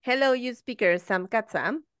Hello, you speakers. I'm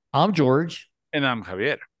Katza. I'm George. And I'm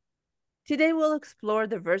Javier. Today we'll explore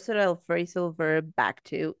the versatile phrasal verb back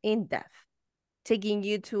to in depth, taking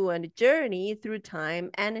you to a journey through time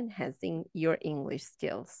and enhancing your English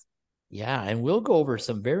skills. Yeah, and we'll go over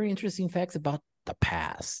some very interesting facts about the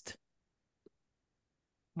past.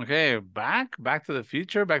 Okay, back to the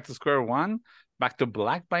future, back to square one, back to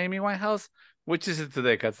black by Amy Winehouse. Which is it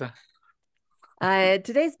today, Katza?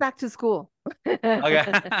 Today's back to school.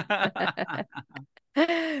 Okay.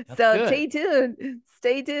 So good. stay tuned.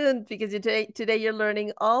 Stay tuned because today you're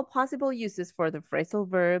learning all possible uses for the phrasal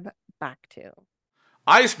verb back to.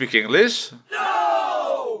 I speak English.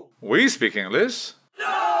 No! We speak English.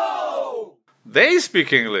 No! They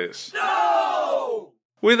speak English. No!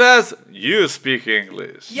 With us, you speak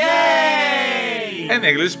English. Yay! An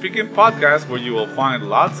English speaking podcast where you will find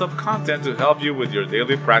lots of content to help you with your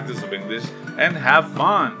daily practice of English and have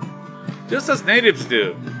fun. Just as natives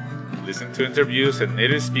do. Listen to interviews and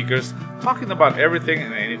native speakers talking about everything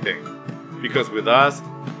and anything. Because with us,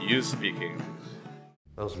 you speak English.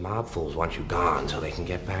 Those mob fools want you gone so they can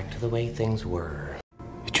get back to the way things were.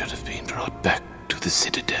 It should have been brought back to the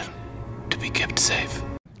Citadel to be kept safe.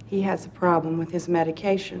 He has a problem with his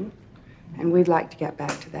medication, and we'd like to get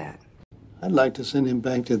back to that. I'd like to send him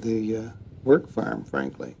back to the work farm,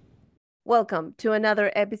 frankly. Welcome to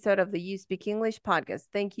another episode of the You Speak English podcast.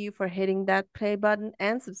 Thank you for hitting that play button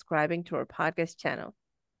and subscribing to our podcast channel.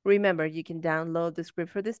 Remember, you can download the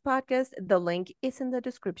script for this podcast. The link is in the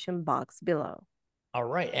description box below. All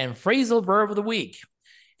right, and phrasal verb of the week.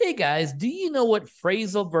 Hey guys, do you know what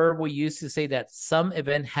phrasal verb we use to say that some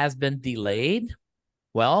event has been delayed?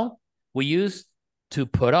 Well, we use to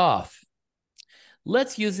put off.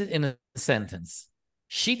 Let's use it in a sentence.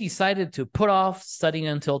 She decided to put off studying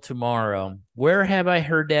until tomorrow. Where have I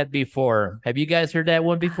heard that before? Have you guys heard that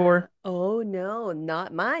one before? Oh, no,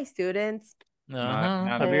 not my students.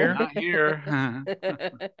 Not here.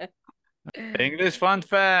 English fun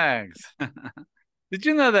facts. Did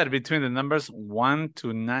you know that between the numbers 1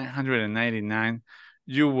 to 999,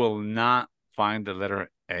 you will not find the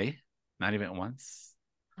letter A? Not even once.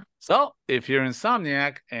 So, if you're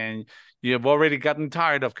insomniac and you have already gotten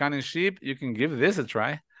tired of counting sheep, you can give this a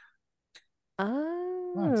try.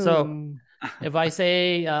 Oh. So, if I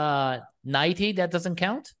say 90, that doesn't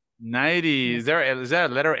count? 90. Is there a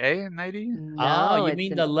letter A in 90? No, you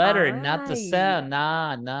mean the letter, not the I. sound.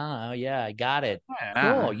 Nah. Yeah, I got it.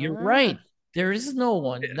 Yeah. Cool. You're right. There is no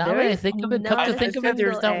one. Now There that I is think of it, not come to a think of it,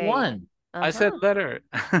 there's single not A. one. I said letter.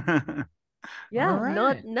 Yeah, All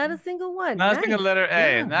right. not a single one. Not a single Nice. letter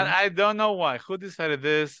A. Yeah. I don't know why. Who decided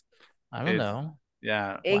this? I don't know.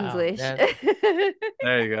 Yeah. English.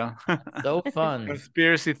 There you go. So fun.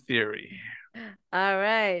 Conspiracy theory. All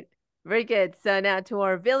right. Very good. So now to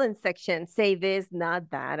our villain section. Say this, not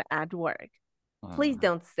that at work. Please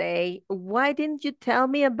don't say, why didn't you tell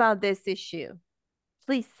me about this issue?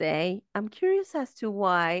 Please say, I'm curious as to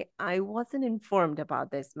why I wasn't informed about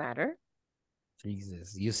this matter.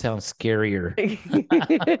 Jesus, you sound scarier.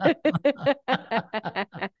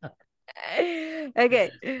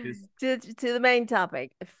 Okay, to the main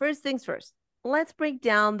topic. First things first, let's break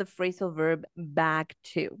down the phrasal verb back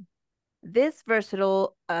to. This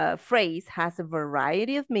versatile phrase has a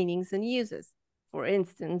variety of meanings and uses. For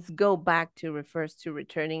instance, go back to refers to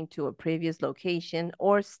returning to a previous location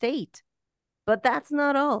or state. But that's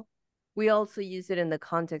not all. We also use it in the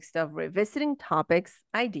context of revisiting topics,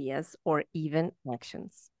 ideas, or even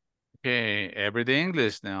actions. Okay, everyday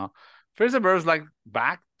English now. Phrasal verbs like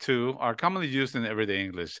back to are commonly used in everyday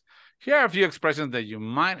English. Here are a few expressions that you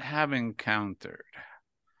might have encountered.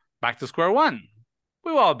 Back to square one.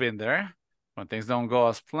 We've all been there. When things don't go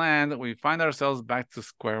as planned, we find ourselves back to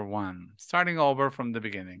square one, starting over from the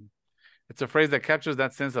beginning. It's a phrase that captures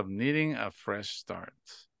that sense of needing a fresh start.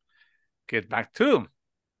 Get back to.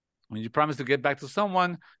 When you promise to get back to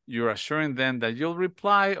someone, you're assuring them that you'll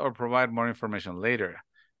reply or provide more information later.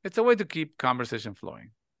 It's a way to keep conversation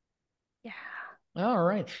flowing. Yeah. All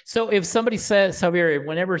right. So if somebody says, Javier,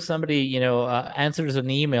 whenever somebody, answers an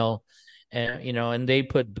email, and they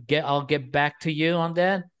put, I'll get back to you on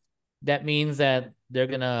that, that means that they're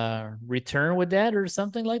going to return with that or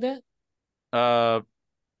something like that?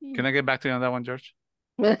 Can I get back to you on that one, George?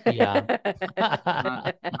 Yeah.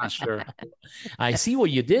 Not sure. I see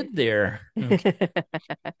what you did there.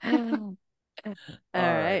 All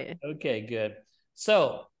right. Okay, good.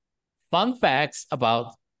 So, fun facts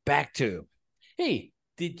about back to. Hey,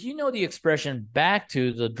 did you know the expression back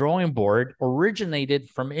to the drawing board originated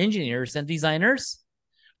from engineers and designers?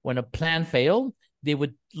 When a plan failed, they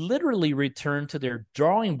would literally return to their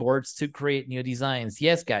drawing boards to create new designs.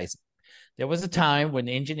 Yes, guys, there was a time when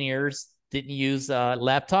engineers didn't use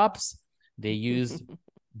laptops. They used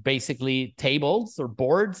basically tables or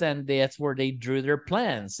boards, and that's where they drew their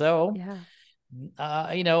plans. So,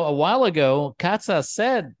 a while ago, Katza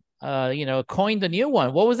said, coined a new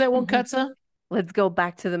one. What was that one, Katza? Let's go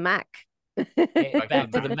back to the Mac.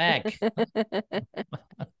 Back to the Mac.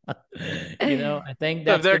 I think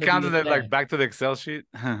that's if they're counting it like back to the Excel sheet.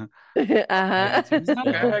 Okay, I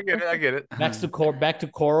get it. Back to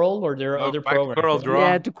Corel, or there are other programs. To Corel Draw.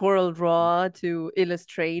 Yeah, to Corel Draw, to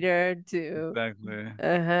Illustrator, to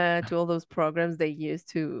exactly. to all those programs they use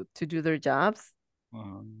to do their jobs.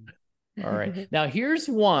 All right. Now here's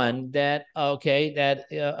one that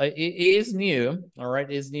is new. All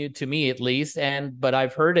right, is new to me at least, but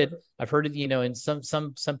I've heard it. In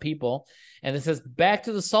some people, and it says back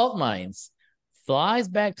to the salt mines. Flies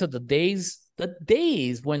back to the days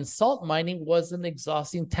when salt mining was an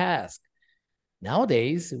exhausting task.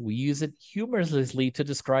 Nowadays, we use it humorously to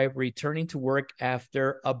describe returning to work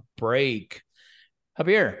after a break.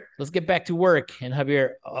 Javier, let's get back to work. And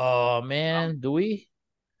Javier, oh man, do we?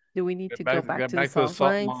 Do we need to go back to the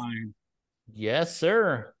salt mine? Yes,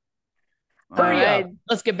 sir. Hurry up.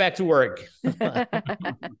 Let's get back to work.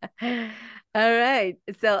 All right.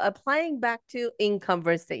 So applying back to in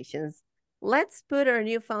conversations, let's put our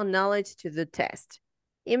newfound knowledge to the test.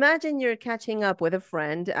 Imagine you're catching up with a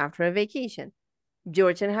friend after a vacation.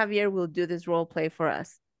 George and Javier will do this role play for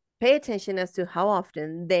us. Pay attention as to how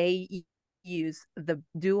often they use the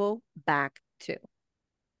duo back to.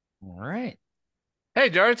 All right. Hey,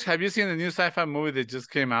 George, have you seen the new sci-fi movie that just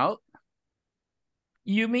came out?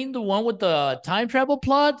 You mean the one with the time travel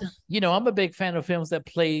plot? I'm a big fan of films that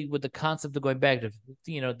play with the concept of going back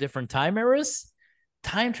to, different time eras.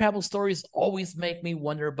 Time travel stories always make me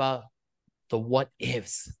wonder about the what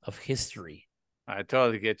ifs of history. I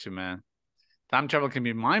totally get you, man. Time travel can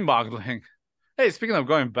be mind-boggling. Hey, speaking of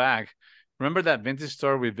going back, remember that vintage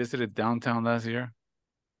store we visited downtown last year?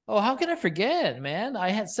 Oh, how can I forget, man? I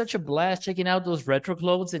had such a blast checking out those retro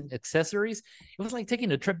clothes and accessories. It was like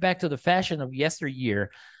taking a trip back to the fashion of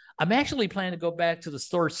yesteryear. I'm actually planning to go back to the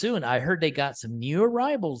store soon. I heard they got some new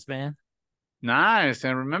arrivals, man. Nice.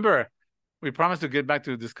 And remember, we promised to get back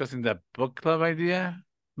to discussing that book club idea.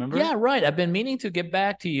 Remember? Yeah, right. I've been meaning to get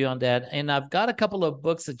back to you on that. And I've got a couple of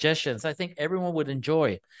book suggestions I think everyone would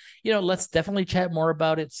enjoy. Let's definitely chat more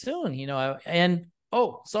about it soon.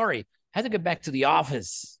 Sorry. I had to get back to the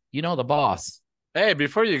office. The boss. Hey,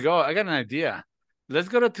 before you go, I got an idea. Let's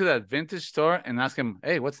go to that vintage store and ask him,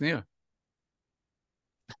 hey, what's new?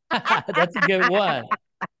 That's a good one.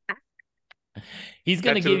 He's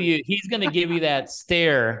gonna give you that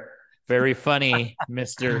stare. Very funny,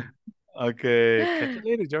 mister. Okay. Catch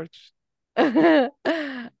you later, George.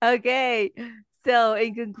 Okay. So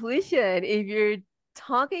in conclusion, if you're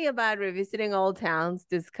talking about revisiting old towns,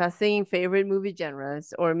 discussing favorite movie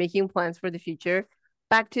genres, or making plans for the future,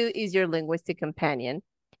 Back to is your linguistic companion.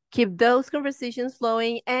 Keep those conversations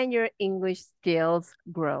flowing and your English skills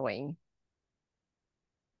growing.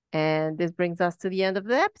 And this brings us to the end of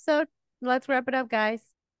the episode. Let's wrap it up, guys.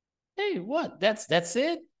 Hey, what? That's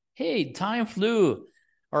it? Hey, time flew.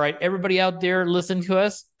 All right, everybody out there listening to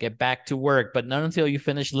us, get back to work. But not until you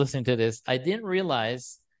finish listening to this. I didn't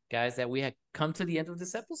realize, guys, that we had come to the end of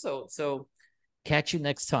this episode. So catch you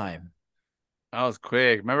next time. That was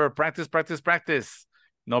quick. Remember, practice, practice, practice.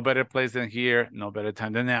 No better place than here. No better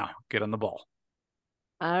time than now. Get on the ball.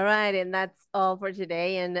 All right. And that's all for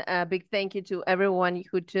today. And a big thank you to everyone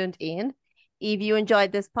who tuned in. If you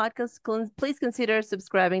enjoyed this podcast, please consider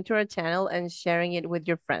subscribing to our channel and sharing it with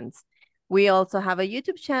your friends. We also have a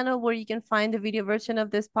YouTube channel where you can find the video version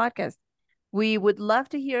of this podcast. We would love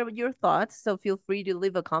to hear your thoughts, so feel free to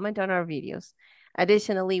leave a comment on our videos.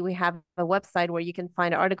 Additionally, we have a website where you can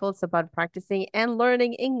find articles about practicing and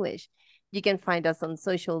learning English. You can find us on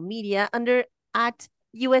social media under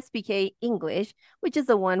 @USBK English, which is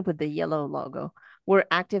the one with the yellow logo. We're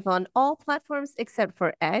active on all platforms except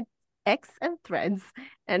for X and Threads.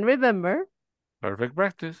 And remember, perfect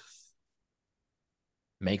practice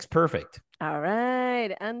makes perfect. All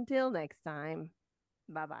right. Until next time.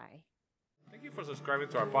 Bye-bye. Thank you for subscribing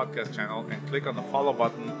to our podcast channel and click on the follow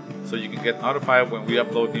button so you can get notified when we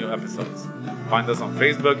upload new episodes. Find us on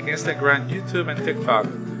Facebook, Instagram, YouTube, and TikTok.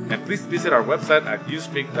 And please visit our website at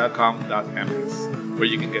uspeak.com.mx, where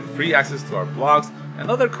you can get free access to our blogs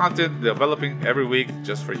and other content developing every week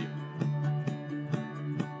just for you.